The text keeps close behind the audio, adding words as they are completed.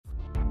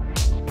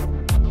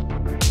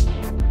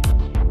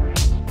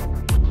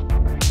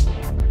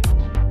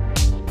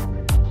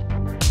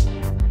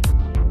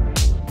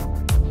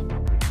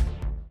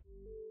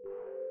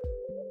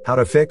How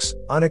to fix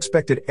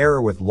unexpected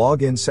error with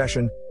login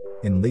session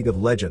in League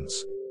of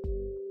Legends.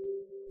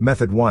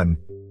 Method 1.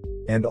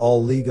 End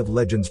all League of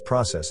Legends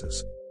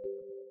processes.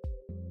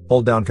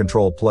 Hold down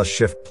Ctrl plus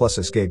Shift plus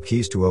Escape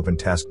keys to open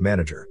Task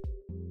Manager.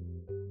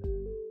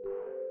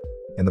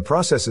 In the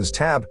Processes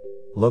tab,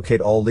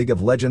 locate all League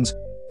of Legends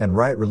and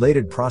write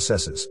related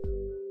processes.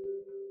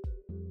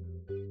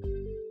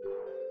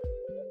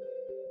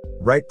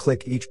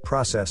 Right-click each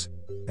process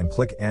and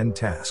click End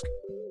Task.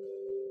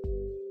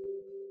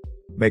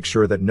 Make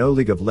sure that no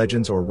League of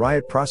Legends or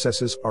Riot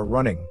processes are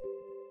running.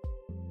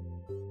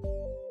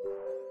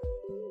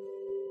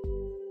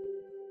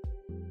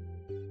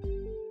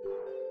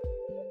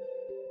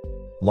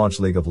 Launch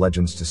League of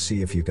Legends to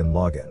see if you can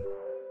log in.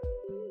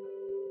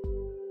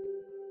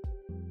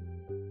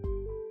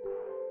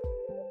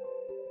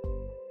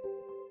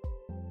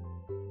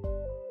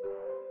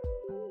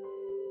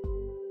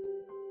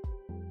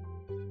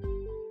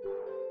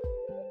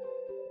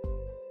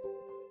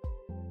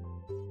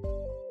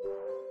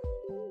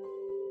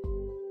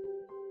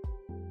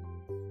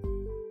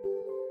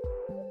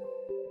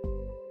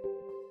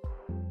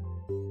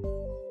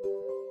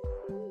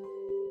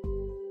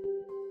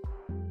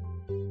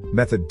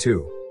 Method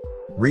 2.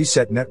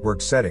 Reset network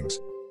settings.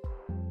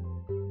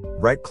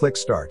 Right-click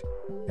Start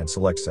and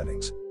select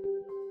Settings.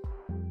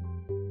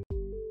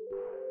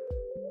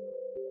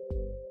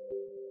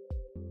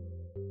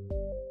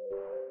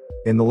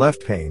 In the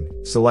left pane,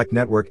 select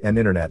Network and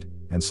Internet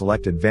and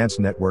select Advanced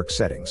Network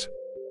Settings.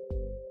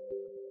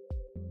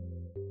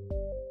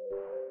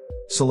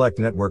 Select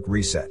Network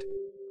Reset.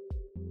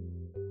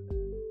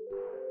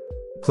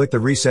 Click the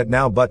Reset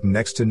Now button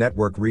next to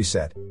Network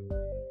Reset.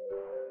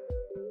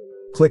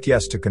 Click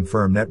Yes to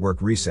confirm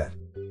network reset.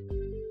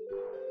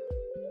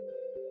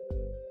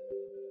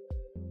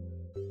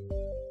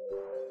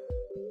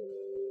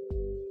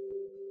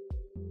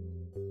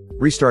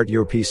 Restart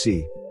your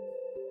PC.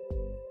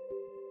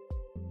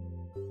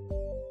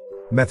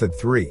 Method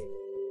 3.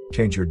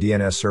 Change your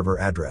DNS server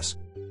address.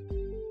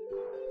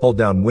 Hold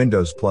down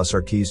Windows plus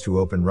R keys to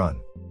open Run.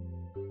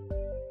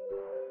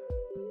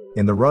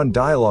 In the Run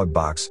dialog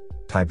box,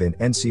 type in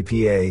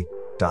ncpa.cpl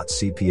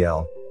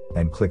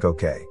and click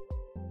OK.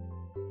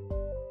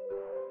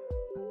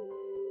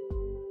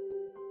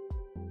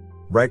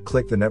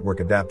 Right-click the network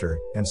adapter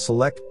and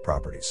select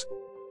Properties.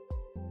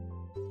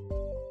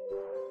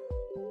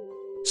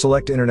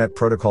 Select Internet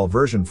Protocol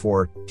version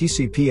 4,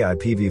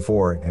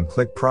 TCP/IPv4 and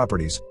click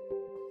Properties.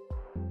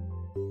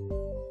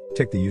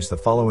 Tick the Use the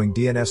following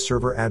DNS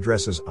server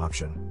addresses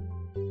option.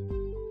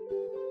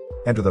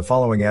 Enter the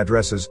following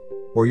addresses,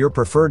 or your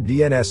preferred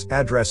DNS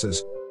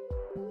addresses.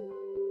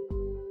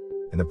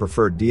 In the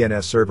preferred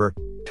DNS server,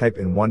 type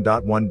in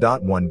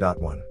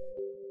 1.1.1.1.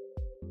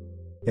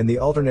 In the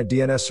alternate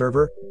DNS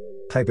server,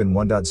 type in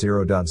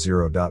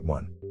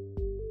 1.0.0.1.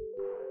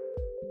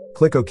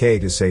 Click OK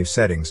to save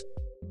settings.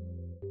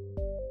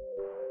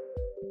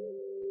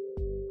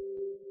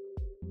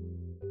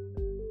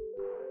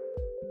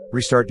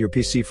 Restart your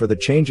PC for the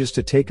changes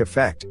to take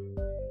effect.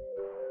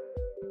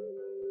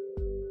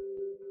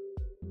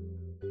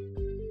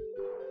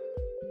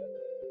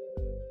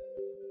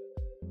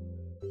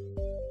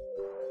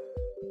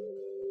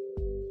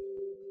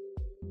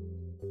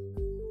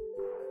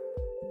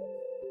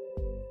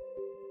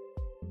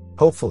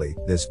 Hopefully,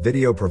 this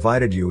video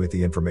provided you with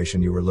the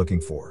information you were looking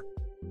for.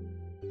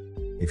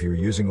 If you're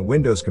using a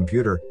Windows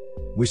computer,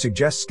 we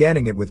suggest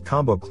scanning it with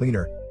Combo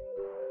Cleaner.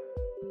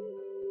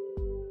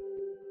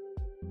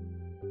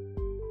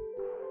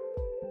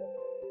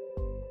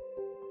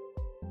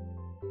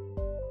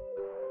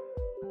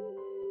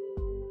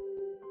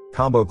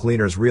 Combo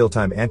Cleaner's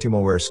real-time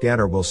anti-malware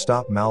scanner will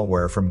stop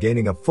malware from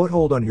gaining a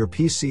foothold on your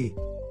PC.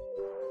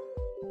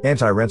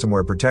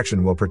 Anti-ransomware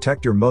protection will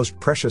protect your most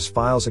precious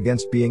files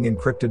against being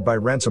encrypted by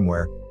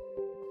ransomware.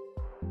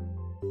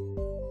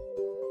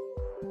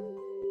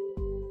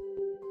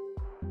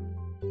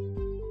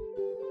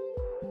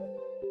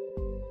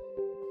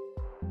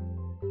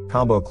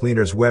 Combo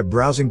Cleaner's web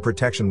browsing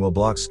protection will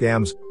block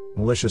scams,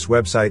 malicious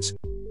websites,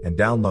 and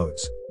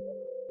downloads.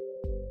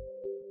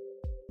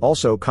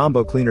 Also,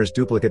 Combo Cleaner's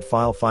Duplicate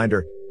File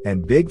Finder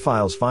and Big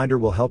Files Finder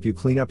will help you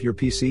clean up your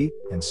PC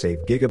and save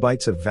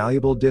gigabytes of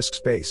valuable disk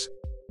space.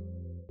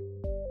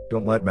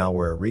 Don't let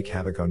malware wreak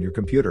havoc on your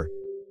computer.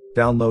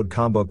 Download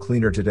Combo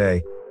Cleaner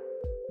today.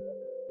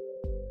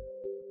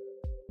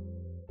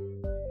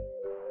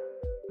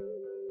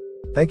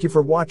 Thank you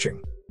for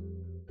watching.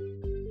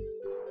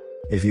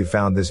 If you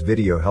found this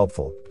video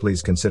helpful,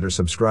 please consider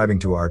subscribing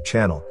to our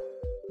channel.